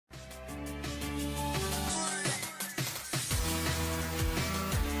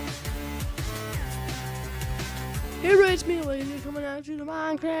Hey, it's me, Lazy, coming out to the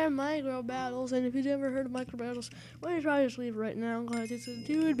Minecraft Micro Battles. And if you've never heard of Micro Battles, why don't you try to leave right now? Because it's a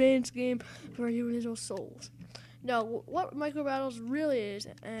too advanced game for you little souls. Now, what Micro Battles really is,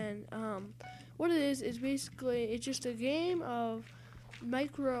 and what it is basically it's just a game of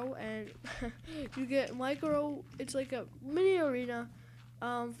micro, and you get micro. It's like a mini arena.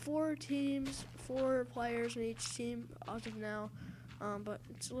 4 teams, 4 players in each team as of now. But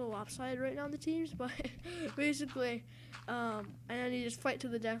it's a little lopsided right now in the teams, but basically, and then you just fight to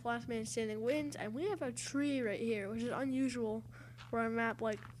the death, last man standing wins, and we have a tree right here, which is unusual for a map,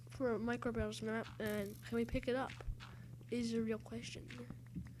 like, for a Micro Battles map, and can we pick it up, is the real question.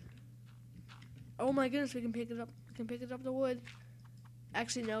 Oh my goodness, we can pick it up, the wood.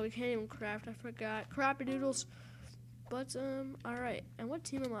 Actually, no, we can't even craft, I forgot, crappy doodles, but, alright, and what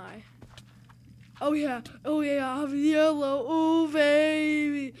team am I? Oh yeah, I'm yellow, oh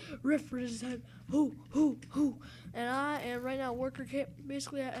baby, represent, who, and I am right now worker kit,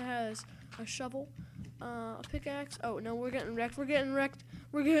 basically it has a shovel, a pickaxe, oh no, we're getting wrecked,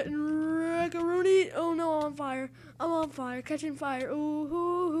 macaroni, oh no, I'm on fire, catching fire,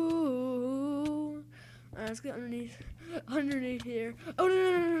 ooh, alright, let's get underneath here,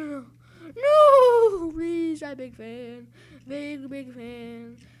 oh no, please, I'm a big fan, big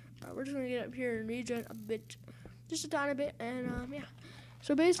fan. We're just gonna get up here and regen a bit, just a tiny bit, and yeah.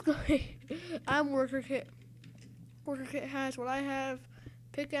 So basically, I'm worker kit. Worker kit has what I have: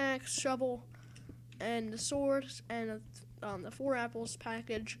 pickaxe, shovel, and the swords, and the 4 apples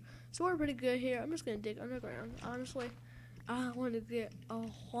package. So we're pretty good here. I'm just gonna dig underground. Honestly, I want to get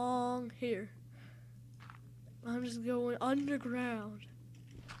along here. I'm just going underground.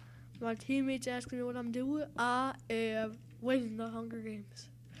 My teammates asking me what I'm doing. I am winning the Hunger Games.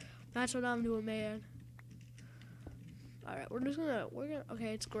 That's what I'm doing, man. Alright,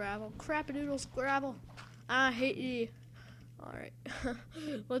 okay, it's gravel. Crap-a-doodles, gravel. I hate you. Alright,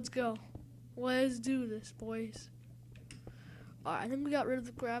 let's go. Let's do this, boys. Alright, I think we got rid of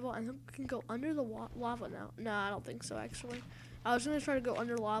the gravel. I think we can go under the lava now. No, I don't think so, actually. I was going to try to go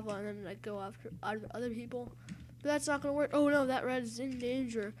under lava and then like, go after other people. But that's not going to work. Oh, no, that red is in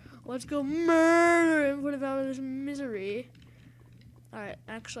danger. Let's go murder him, put him out of his misery. Alright,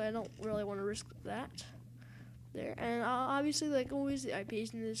 actually, I don't really want to risk that. There, and obviously, like always, the IP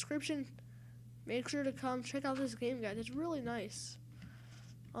is in the description. Make sure to come check out this game, guys. It's really nice.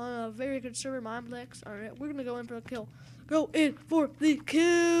 On a very good server, Mineplex. Alright, we're gonna go in for the kill. Go in for the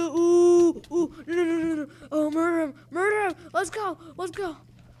kill! Ooh! No. Oh, murder him! Let's go!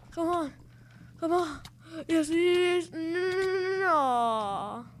 Come on! Yes, no!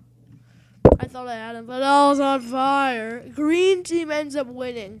 I thought I had him, but I was on fire. Green team ends up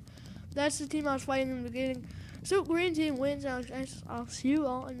winning. That's the team I was fighting in the beginning. So green team wins. I'll see you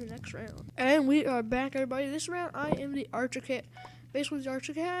all in the next round. And we are back, everybody. This round, I am the archer kit. Basically, the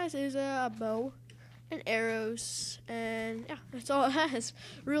archer kit has is a bow and arrows, and yeah, that's all it has.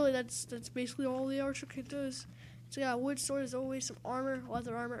 Really, that's basically all the archer kit does. It's got a wood sword, as always, some armor,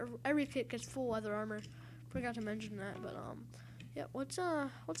 leather armor. Every kit gets full leather armor. Forgot to mention that, but yeah, let's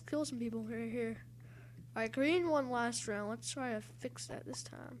kill some people right here. Alright, green won last round. Let's try to fix that this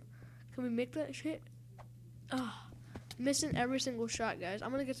time. Can we make that shit? Missing every single shot, guys.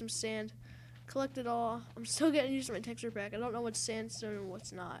 I'm gonna get some sand, collect it all. I'm still getting used to my texture pack. I don't know what's sandstone and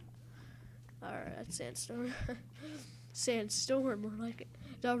what's not. Alright, that's sandstone. Sandstorm, more like it.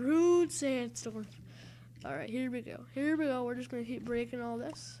 The rude sandstorm. Alright, here we go. We're just gonna keep breaking all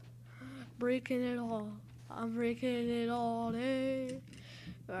this. Breaking it all. I'm breaking it all day.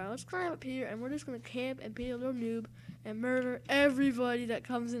 Alright, let's climb up here, and we're just gonna camp and be a little noob and murder everybody that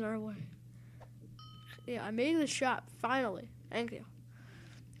comes in our way. Yeah, I made the shot finally. Thank you.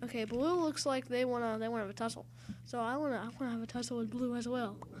 Okay, blue looks like they wanna have a tussle, so I wanna have a tussle with blue as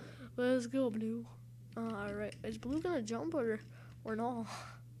well. Let's go, blue. Alright, is blue gonna jump or not?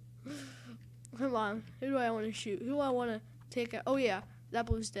 Come on, who do I want to shoot? Who do I want to take out? Oh yeah, that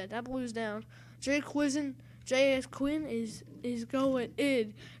blue's dead. That blue's down. JS Quinn is going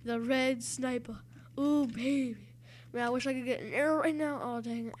in. The red sniper. Ooh, baby. Man, I wish I could get an arrow right now. Oh,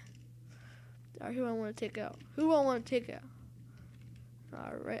 dang it. Alright, who do I want to take out?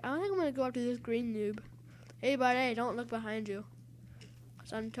 Alright, I think I'm going to go after this green noob. Hey, buddy, don't look behind you.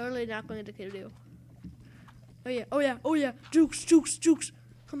 So I'm totally not going to kill you. Oh yeah. Jukes.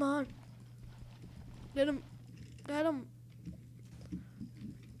 Come on. Get him.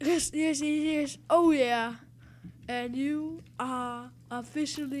 Yes. Oh yeah. And you are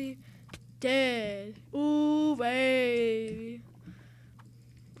officially dead. Ooh, baby.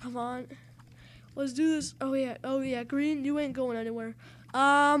 Come on. Let's do this. Oh yeah. Green, you ain't going anywhere.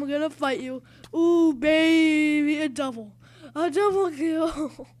 I'm gonna fight you. Ooh, baby, a double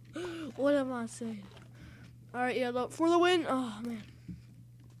kill. What am I saying? All right, Yellow for the win. Oh man,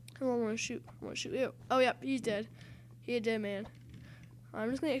 come on, I wanna shoot. You. Oh yep, he's dead. He dead, man. I'm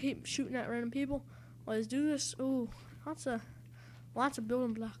just gonna keep shooting at random people. Let's do this. Ooh, lots of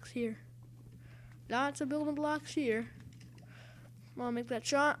building blocks here. Come on, make that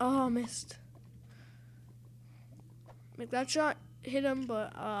shot. Oh, missed. Make that shot. Hit him,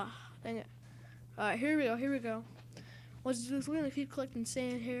 but dang it. All right, here we go. Let's do this. We're gonna keep collecting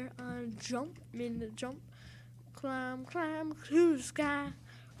sand here. Jump, climb to the sky.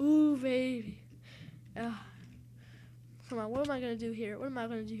 Ooh, baby. Come on, what am I gonna do here?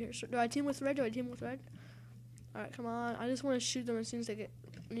 So, do I team with red? All right, come on. I just want to shoot them as soon as they get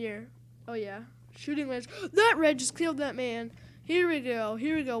near. Oh yeah, shooting range. That red just killed that man. Here we go.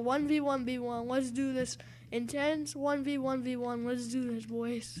 1v1v1. Let's do this. Intense 1v1v1. Let's do this,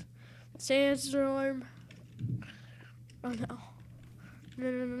 boys. Sandstorm. Oh no.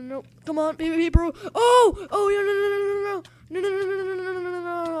 No. Come on, PvP bro. Oh,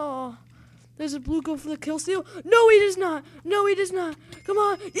 no. There's a blue go for the kill steal. No, he does not. Come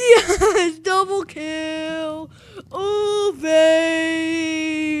on. Yes, double kill. Oh,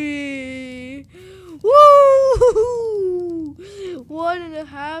 baby. Woo!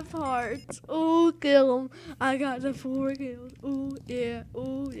 1.5 hearts. Oh, kill him. I got the 4 kills. Oh,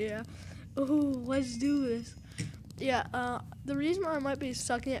 yeah. Let's do this. Yeah, the reason why I might be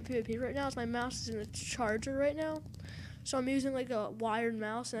sucking at PvP right now is my mouse is in a charger right now. So I'm using like a wired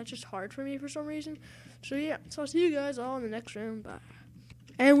mouse, and that's just hard for me for some reason. So yeah, so I'll see you guys all in the next round. Bye.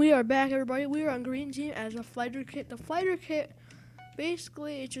 And we are back, everybody. We are on green team as a fighter kit. The fighter kit,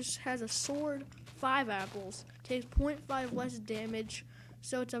 basically, it just has a sword, 5 apples, takes 0.5 less damage.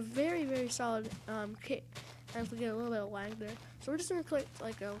 So it's a very, very solid kit. And if we get a little bit of lag there. So we're just going to collect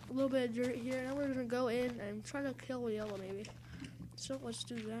like a little bit of dirt here, and then we're going to go in and try to kill Yellow maybe. So let's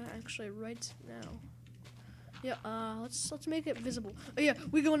do that actually right now. Yeah, let's make it visible. Oh yeah,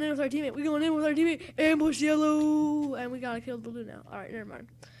 we going in with our teammate. Ambush Yellow, and we gotta kill the blue now. All right, never mind.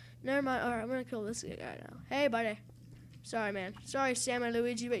 All right, I'm gonna kill this guy now. Hey, buddy. Sorry, man. Sorry, Sam and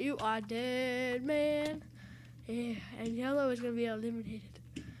Luigi, but you are dead, man. Yeah, and Yellow is gonna be eliminated.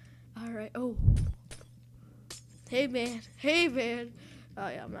 All right. Oh. Hey, man. Oh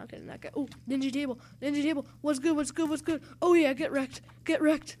yeah, I'm not getting that guy. Oh, Ninja table. What's good? Oh yeah, get wrecked.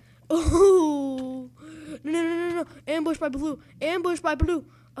 Oh, no. Ambush by blue.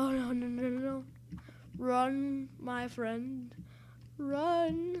 Oh, no. Run, my friend.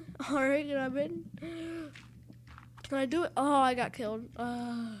 Run. All right, can I win? Can I do it? Oh, I got killed.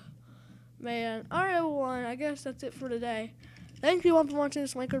 Man. All right, everyone. I guess that's it for today. Thank you all for watching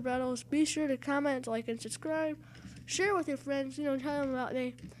this Minecraft Battles. Be sure to comment, like, and subscribe. Share with your friends. Tell them about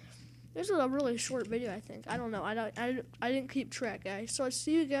me. This is a really short video, I think. I don't know. I didn't keep track, guys. So I'll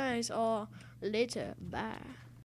see you guys all later. Bye.